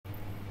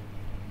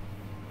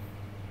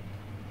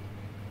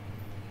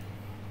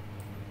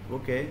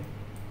Okay,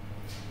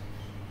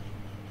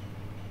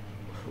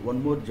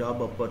 one more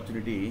job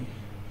opportunity.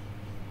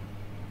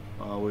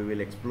 We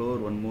will explore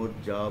one more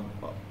job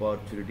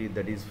opportunity,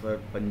 that is for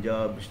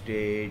Punjab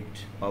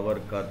State Power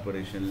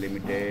Corporation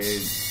Limited,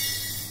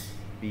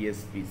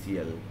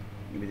 PSPCL.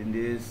 Within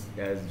this,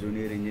 as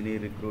junior engineer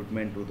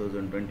recruitment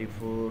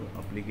 2024,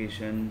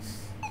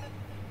 applications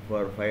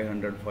for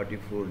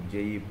 544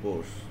 JE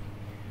posts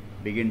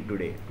begin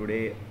today.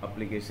 Today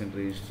application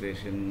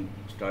registration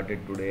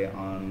started today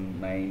on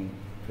 9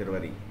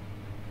 February.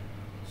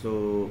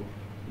 So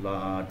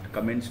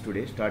commence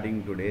today,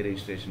 starting today,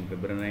 registration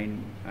February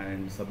 9,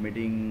 and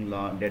submitting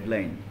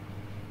deadline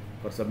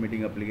for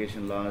submitting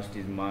application last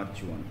is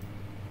March 1.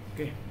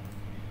 Okay.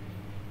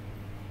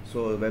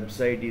 So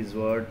website is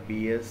what?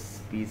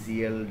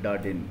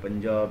 pspcl.in,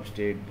 Punjab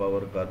State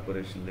Power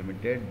Corporation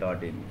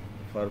Limited.in,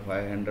 for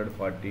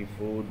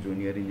 544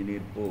 junior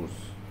engineer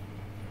posts.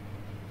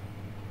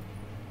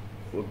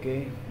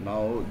 Okay,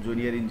 now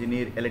junior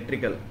engineer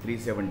electrical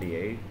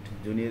 378,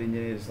 junior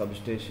engineer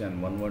substation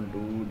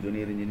 112,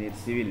 junior engineer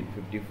civil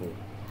 54.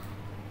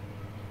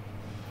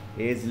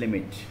 Age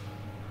limit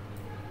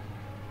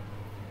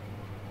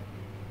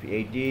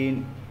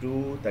 18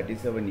 to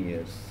 37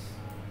 years.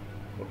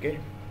 Okay,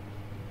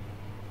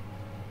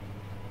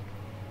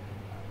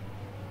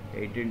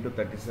 18 to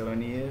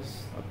 37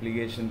 years.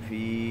 Application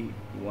fee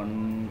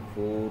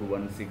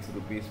 1416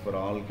 rupees for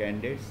all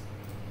candidates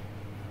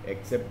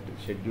except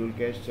scheduled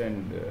caste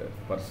and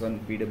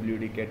person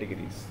PWD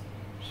categories.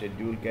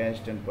 Scheduled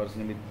caste and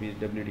person with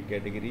PWD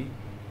category,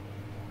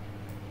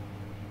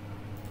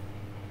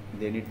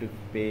 they need to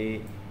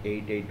pay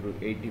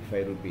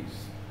 85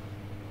 rupees.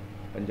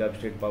 Punjab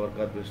State Power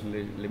Corporation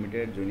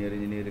Limited, junior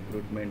engineer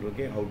recruitment.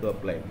 Okay, how to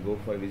apply? Go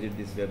for visit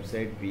this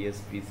website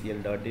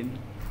pspcl.in.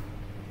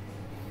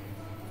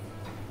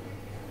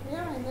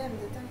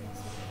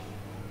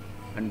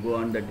 And go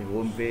on that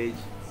home page.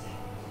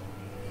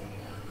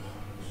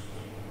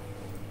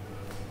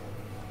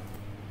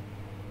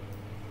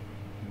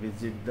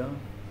 Visit the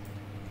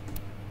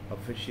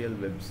official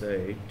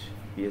website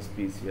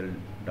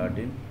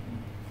pspcl.in.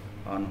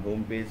 On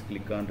home page,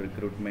 click on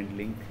recruitment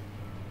link.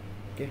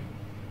 Okay,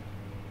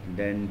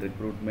 then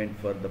recruitment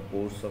for the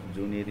posts of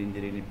junior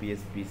engineer in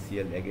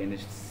PSPCL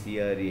against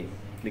CRA.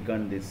 Click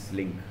on this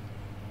link.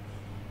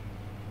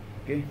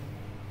 Okay,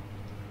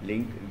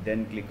 link,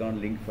 then click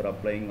on link for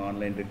applying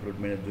online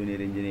recruitment of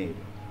junior engineer.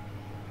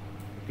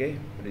 Okay,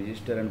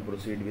 register and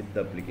proceed with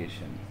the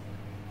application.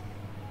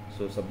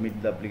 So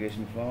submit the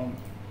application form,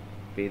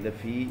 pay the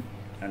fee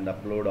and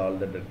upload all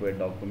the required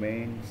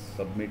documents.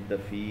 Submit the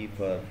fee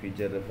for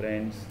future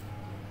reference.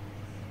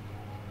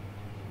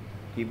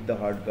 Keep the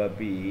hard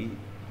copy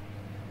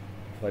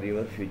for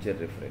your future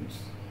reference.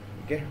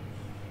 Okay,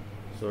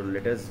 so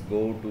let us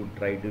go to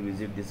try to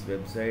visit this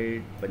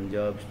website,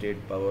 Punjab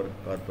State Power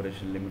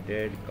Corporation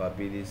Limited.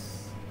 Copy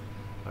this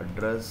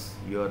address,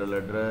 URL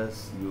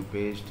address, you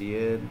paste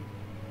here,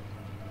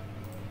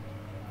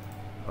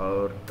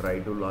 or try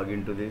to log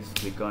into this.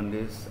 Click on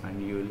this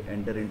and you will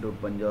enter into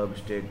Punjab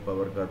State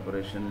Power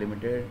Corporation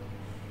Limited.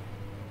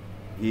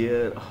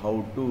 Here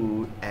how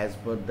to, as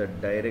per the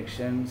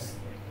directions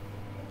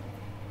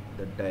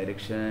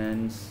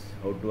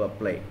how to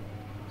apply.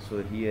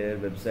 So here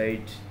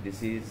website,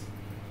 this is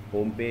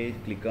home page.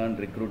 Click on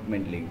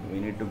recruitment link. We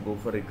need to go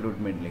for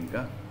recruitment link.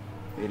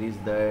 Where is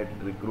that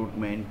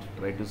recruitment?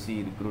 Try to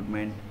see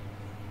recruitment.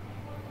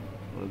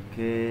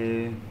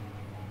 Okay,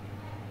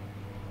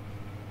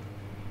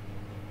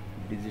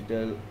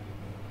 digital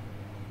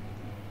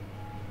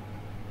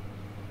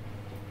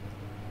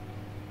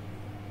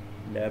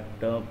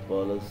laptop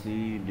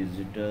policy,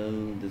 digital.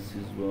 This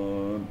is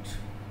what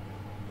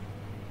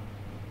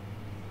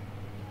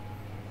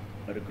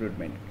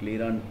recruitment.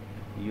 Clear on,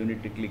 you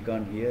need to click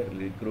on here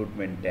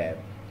recruitment tab.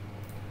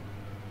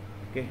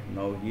 Okay,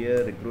 now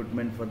here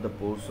recruitment for the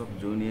posts of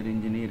junior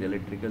engineer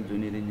electrical,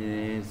 junior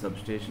engineer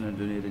substation and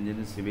junior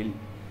engineer civil.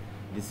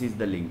 This is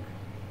the link.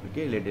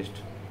 Okay, latest.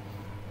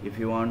 If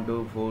you want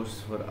to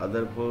post for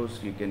other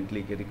posts, you can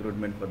click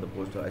recruitment for the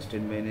post of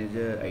assistant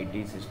manager,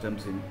 IT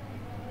systems, in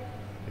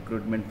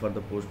recruitment for the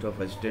post of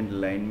assistant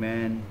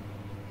lineman,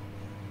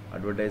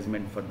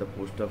 advertisement for the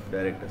post of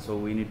director. So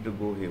we need to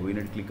go here, we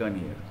need to click on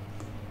here.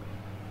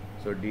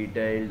 So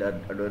detailed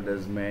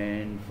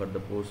advertisement for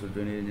the post of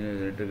junior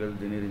engineer electrical,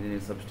 junior engineer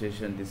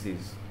substation. This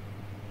is,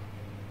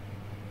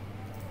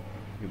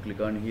 you click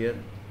on here.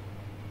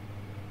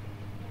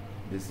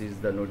 This is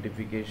the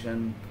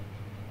notification.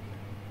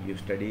 You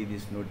study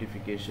this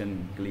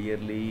notification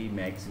clearly,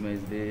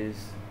 maximize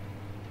this.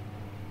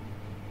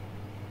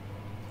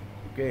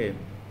 Okay,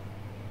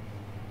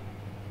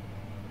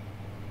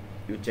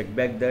 you check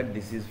back that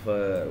this is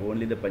for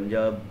only the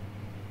Punjab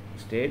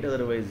state,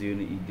 otherwise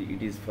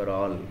it is for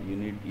all.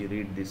 You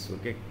read this,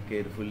 okay,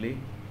 carefully,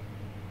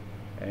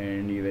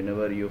 and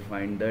whenever you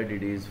find that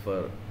it is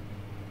for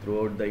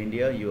throughout the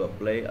India, you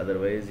apply.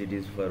 Otherwise it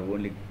is for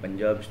only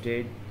Punjab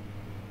state,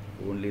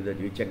 only that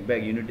you check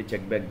back. You need to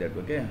check back that.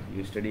 Okay,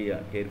 you study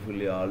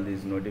carefully all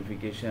these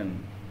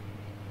notification.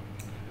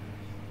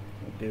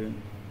 Okay,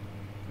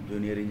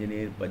 Junior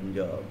Engineer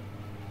Punjab.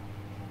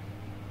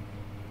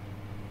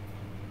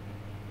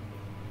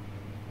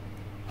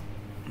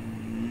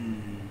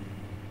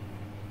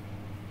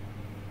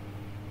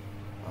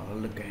 All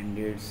the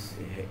candidates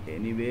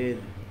anywhere.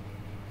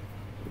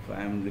 If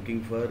I am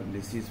looking for,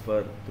 this is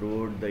for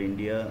throughout the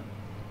India,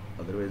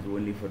 otherwise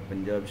only for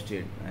Punjab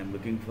state. I am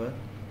looking for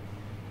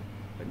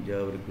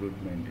Punjab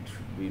recruitment. It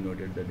should be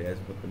noted that as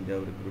per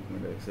Punjab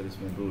recruitment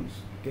exercisement rules.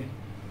 Okay,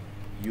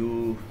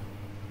 you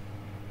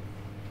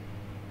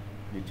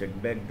check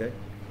back that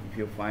if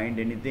you find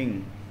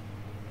anything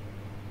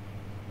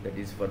that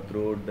is for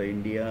throughout the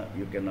India,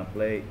 you can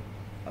apply.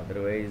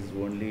 Otherwise,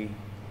 only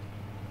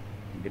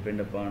depend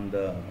upon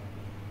the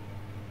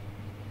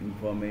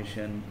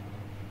information.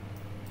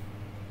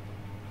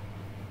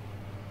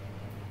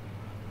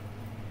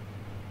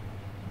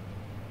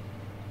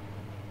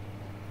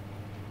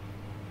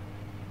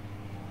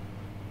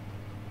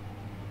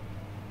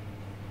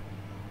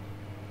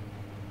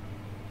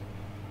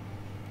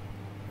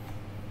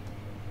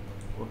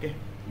 Okay,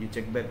 you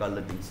check back all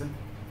the things. Huh?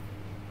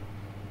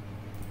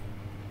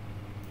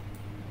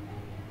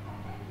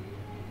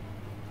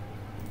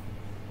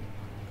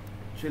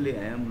 Actually,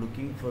 I am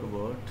looking for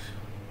what,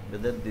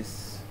 whether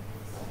this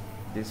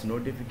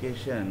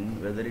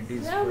notification, whether it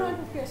is Yeah, for,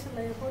 notification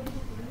like what do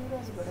you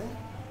guys got it?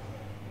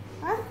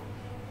 Huh?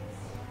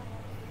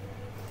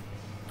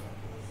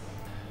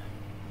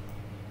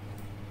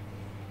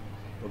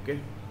 okay,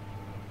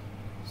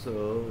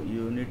 so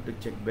you need to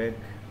check back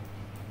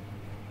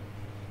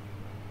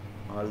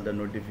all the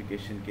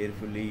notification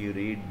carefully. You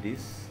read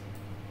this.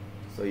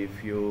 So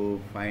if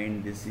you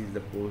find this is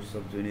the post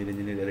of junior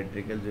engineer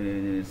electrical, junior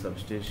engineer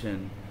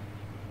substation,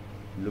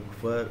 look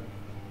for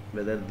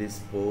whether this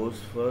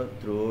post for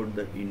throughout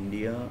the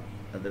India,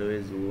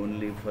 otherwise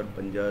only for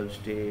Punjab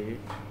state.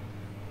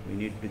 We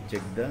need to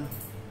check the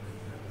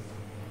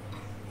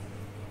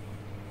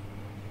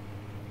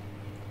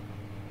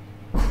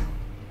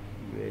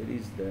where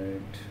is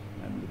that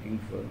I am looking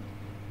for.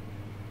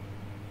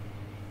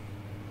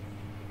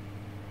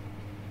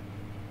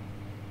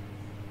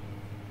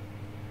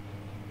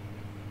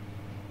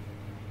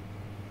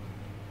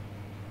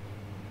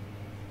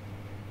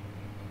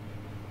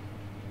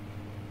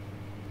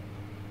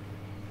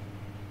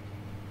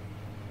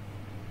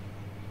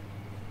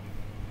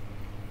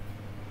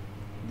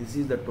 This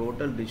is the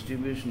total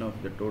distribution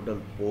of the total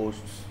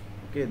posts.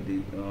 Okay,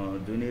 the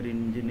junior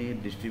engineer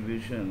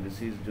distribution.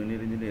 This is junior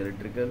engineer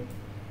electrical.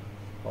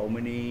 How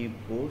many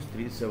posts?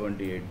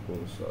 378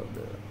 posts are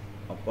there.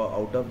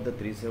 Out of the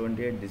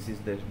 378, this is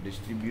the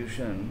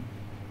distribution.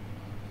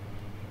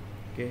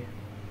 Okay,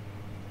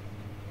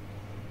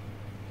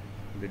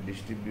 the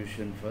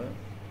distribution for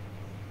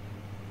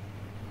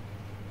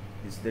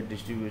this is the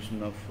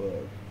distribution of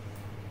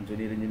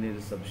junior engineer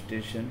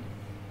substation.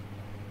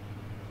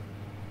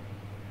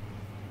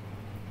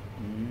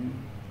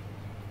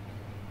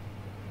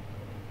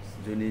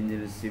 Junior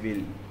engineer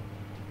civil.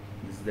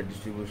 This is the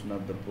distribution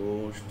of the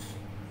posts.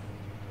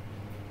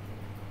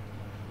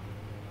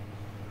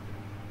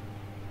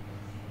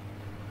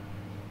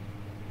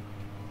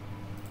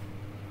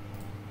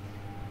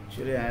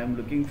 Actually, I am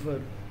looking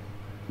for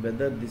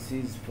whether this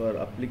is for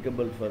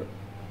applicable for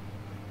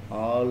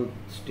all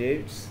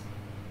states.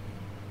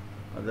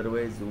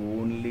 Otherwise,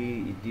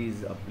 only it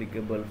is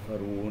applicable for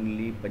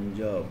only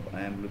Punjab.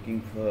 I am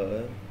looking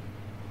for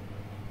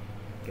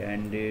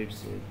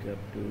candidates up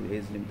to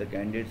age limit. The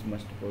candidates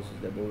must possess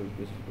the above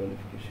requisite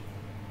qualification.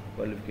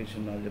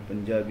 Qualification knowledge of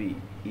Punjabi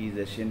is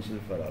essential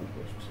for all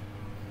posts.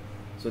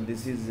 So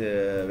this is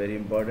very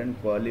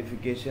important.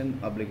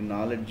 Qualification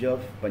knowledge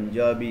of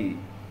Punjabi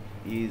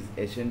is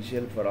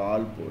essential for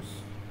all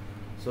posts.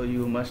 So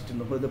you must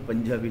know the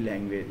Punjabi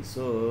language.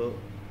 So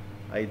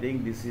I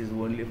think this is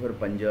only for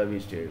Punjabi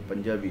state,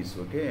 Punjabis.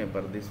 Okay,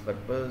 for this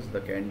purpose, the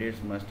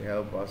candidates must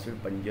have passed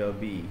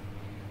Punjabi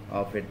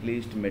of at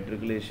least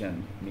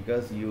matriculation,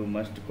 because you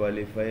must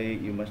qualify,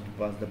 you must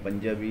pass the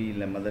Punjabi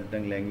mother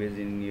tongue language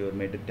in your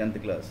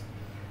 10th class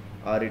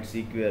or its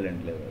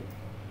equivalent level.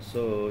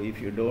 So if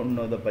you don't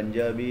know the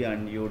Punjabi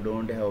and you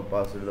don't have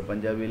passed the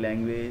Punjabi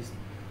language,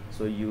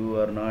 so you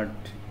are not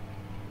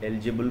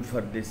eligible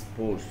for this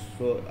post.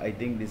 So I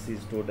think this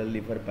is totally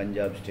for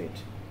Punjab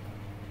state.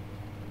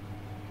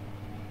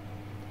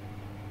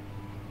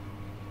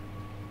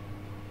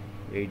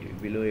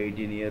 Below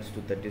 18 years to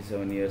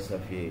 37 years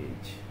of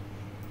age.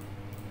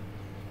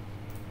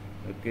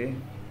 Okay,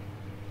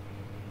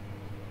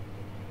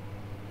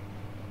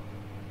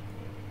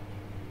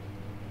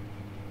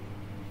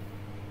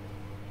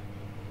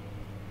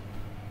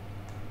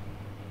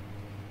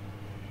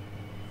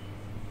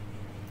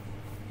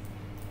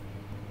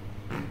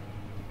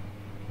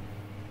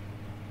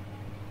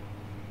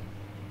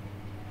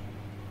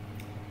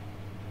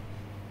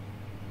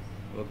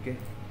 okay.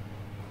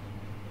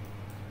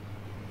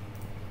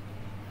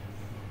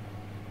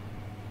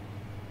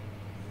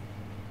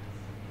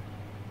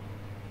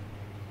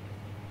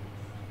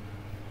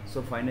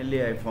 So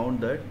finally I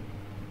found that,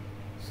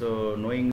 so knowing